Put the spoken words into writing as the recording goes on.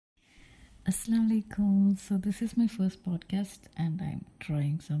Assalamu alaikum. So this is my first podcast, and I'm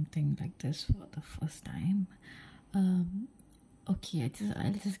trying something like this for the first time. Um, okay,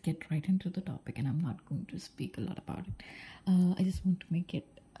 I'll just get right into the topic, and I'm not going to speak a lot about it. I just want to make it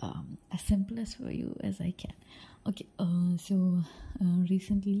as simple as for you as I can. Okay.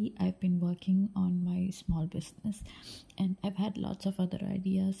 Recently I've been working on my small business, and I've had lots of other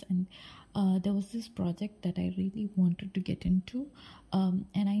ideas, and there was this project that I really wanted to get into,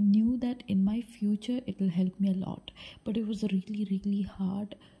 and I knew that in my future it will help me a lot, but it was really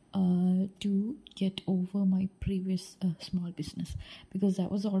hard to get over my previous small business, because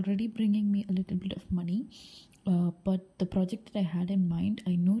that was already bringing me a little bit of money. But the project that I had in mind,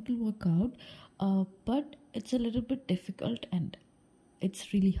 I know it will work out, but it's a little bit difficult, and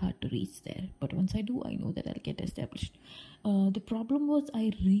it's really hard to reach there. But once I do, I know that I'll get established. The problem was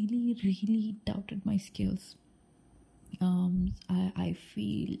I really doubted my skills. I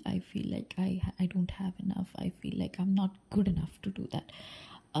feel like I don't have enough. I feel like I'm not good enough to do that.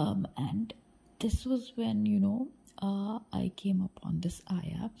 And this was when I came upon this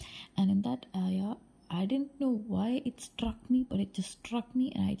ayah, and in that ayah I didn't know why it struck me, but it just struck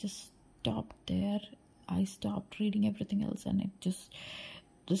me, and I just stopped there. I stopped reading everything else, and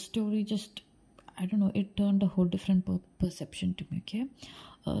the story just, I don't know, it turned a whole different perception to me. Okay.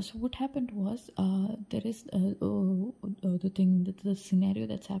 So what happened was, there is the scenario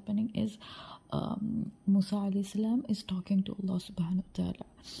that's happening is, Musa (AS) is talking to Allah SWT,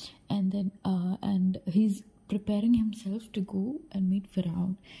 and then he's preparing himself to go and meet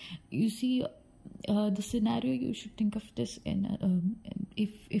Firaun. You see, the scenario, you should think of this in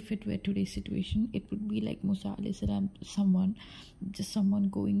if it were today's situation, it would be like Musa (AS), someone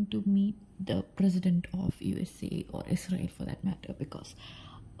going to meet the president of USA or Israel, for that matter, because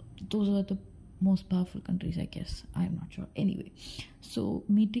those are the most powerful countries, I guess. I'm not sure. Anyway, so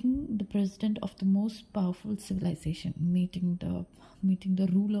meeting the president of the most powerful civilization, meeting the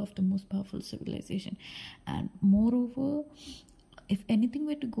ruler of the most powerful civilization, and moreover, if anything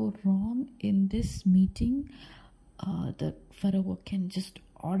were to go wrong in this meeting, the Pharaoh can just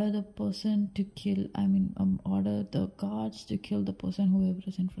order the person to kill, order the guards to kill the person, whoever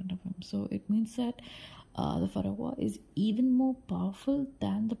is in front of him. So it means that the Pharaoh is even more powerful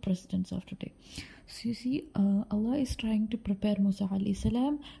than the presidents of today. So you see, Allah is trying to prepare Musa (AS)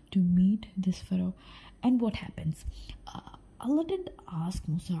 to meet this Pharaoh. And what happens? Allah didn't ask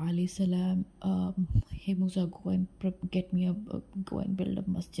Musa (AS), hey Musa, go and go and build a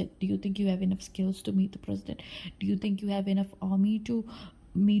masjid. Do you think you have enough skills to meet the president? Do you think you have enough army to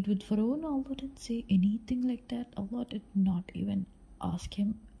meet with Pharaoh? No, Allah didn't say anything like that. Allah did not even ask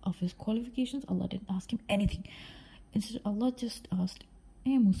him of his qualifications. Allah didn't ask him anything. Instead, Allah just asked,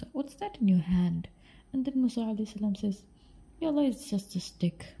 hey Musa, what's that in your hand? And then Musa (AS) says, yeah, Allah, it's just a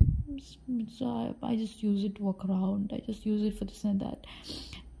stick. So I just use it to walk around. I just use it for this and that.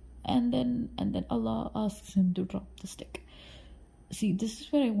 And then Allah asks him to drop the stick. See, this is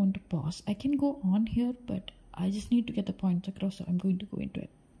where I want to pause. I can go on here, but I just need to get the points across, so I'm going to go into it.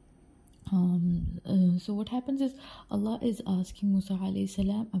 So what happens is, Allah is asking Musa (AS)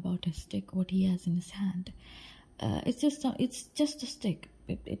 about his stick, what he has in his hand. It's just a stick.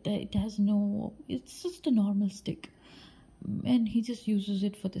 It has no. It's just a normal stick, and he just uses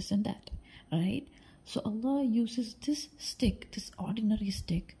it for this and that, right? So Allah uses this stick, this ordinary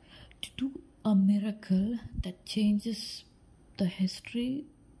stick, to do a miracle that changes the history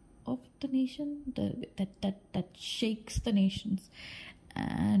of the nation, that shakes the nations,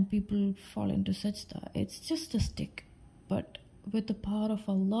 and people fall into sajda. It's just a stick, but with the power of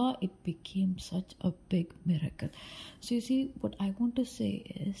Allah, it became such a big miracle. So you see, what I want to say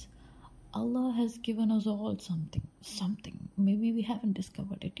is, Allah has given us all something. Maybe we haven't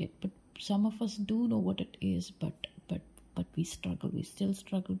discovered it yet, but some of us do know what it is, but we struggle. We still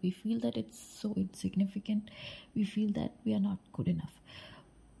struggle. We feel that it's so insignificant. We feel that we are not good enough.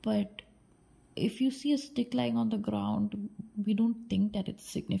 But if you see a stick lying on the ground, we don't think that it's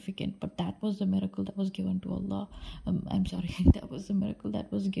significant, but that was the miracle that was given to Allah. That was the miracle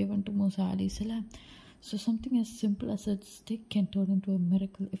that was given to Musa (AS). So something as simple as a stick can turn into a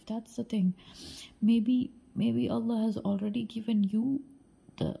miracle. If that's the thing, maybe Allah has already given you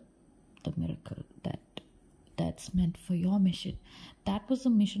the miracle that's meant for your mission. That was the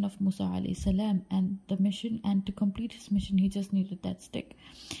mission of Musa (AS), and to complete his mission, he just needed that stick.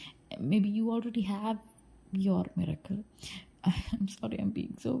 Maybe you already have your miracle. I'm sorry, I'm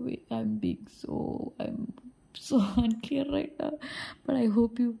so unclear right now, but I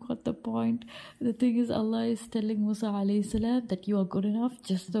hope you got the point. The thing is, Allah is telling Musa alayhi salam that you are good enough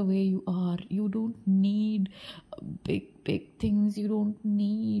just the way you are. You don't need big things. You don't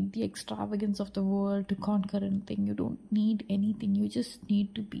need the extravagance of the world to conquer anything. You don't need anything. You just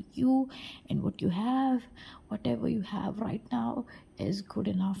need to be you, and what you have, whatever you have right now, is good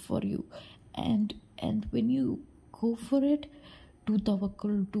enough for you. And when you go for it, do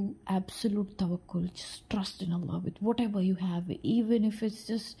tawakkul, do absolute tawakkul. Just trust in Allah with whatever you have, even if it's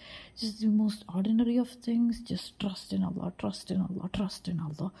just the most ordinary of things. Just trust in Allah, trust in Allah, trust in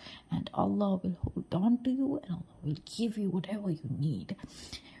Allah, and Allah will hold on to you, and Allah will give you whatever you need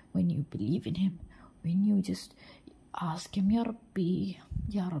when you believe in Him. When you just ask Him, Ya Rabbi,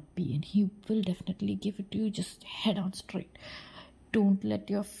 Ya Rabbi, and He will definitely give it to you. Just head on straight. Don't let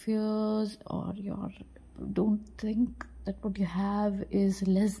your fears or don't think that what you have is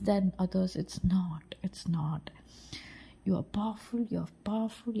less than others. It's not. You are powerful, you're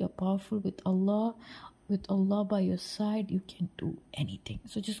powerful with Allah. With Allah by your side, you can do anything.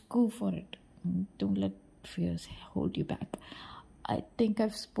 So just go for it. Don't let fears hold you back. I think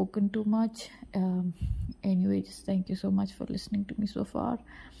I've spoken too much. Anyway, just thank you so much for listening to me so far.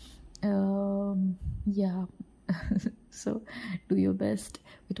 Yeah. So do your best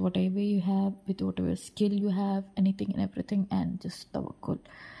with whatever you have, with whatever skill you have, anything and everything, and just tawakkul.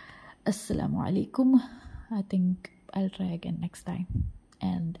 Assalamu alaikum. I think I'll try again next time,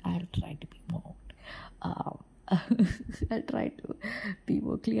 and I'll try to be more I'll try to be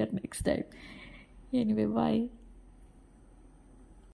more clear next time. Anyway, bye.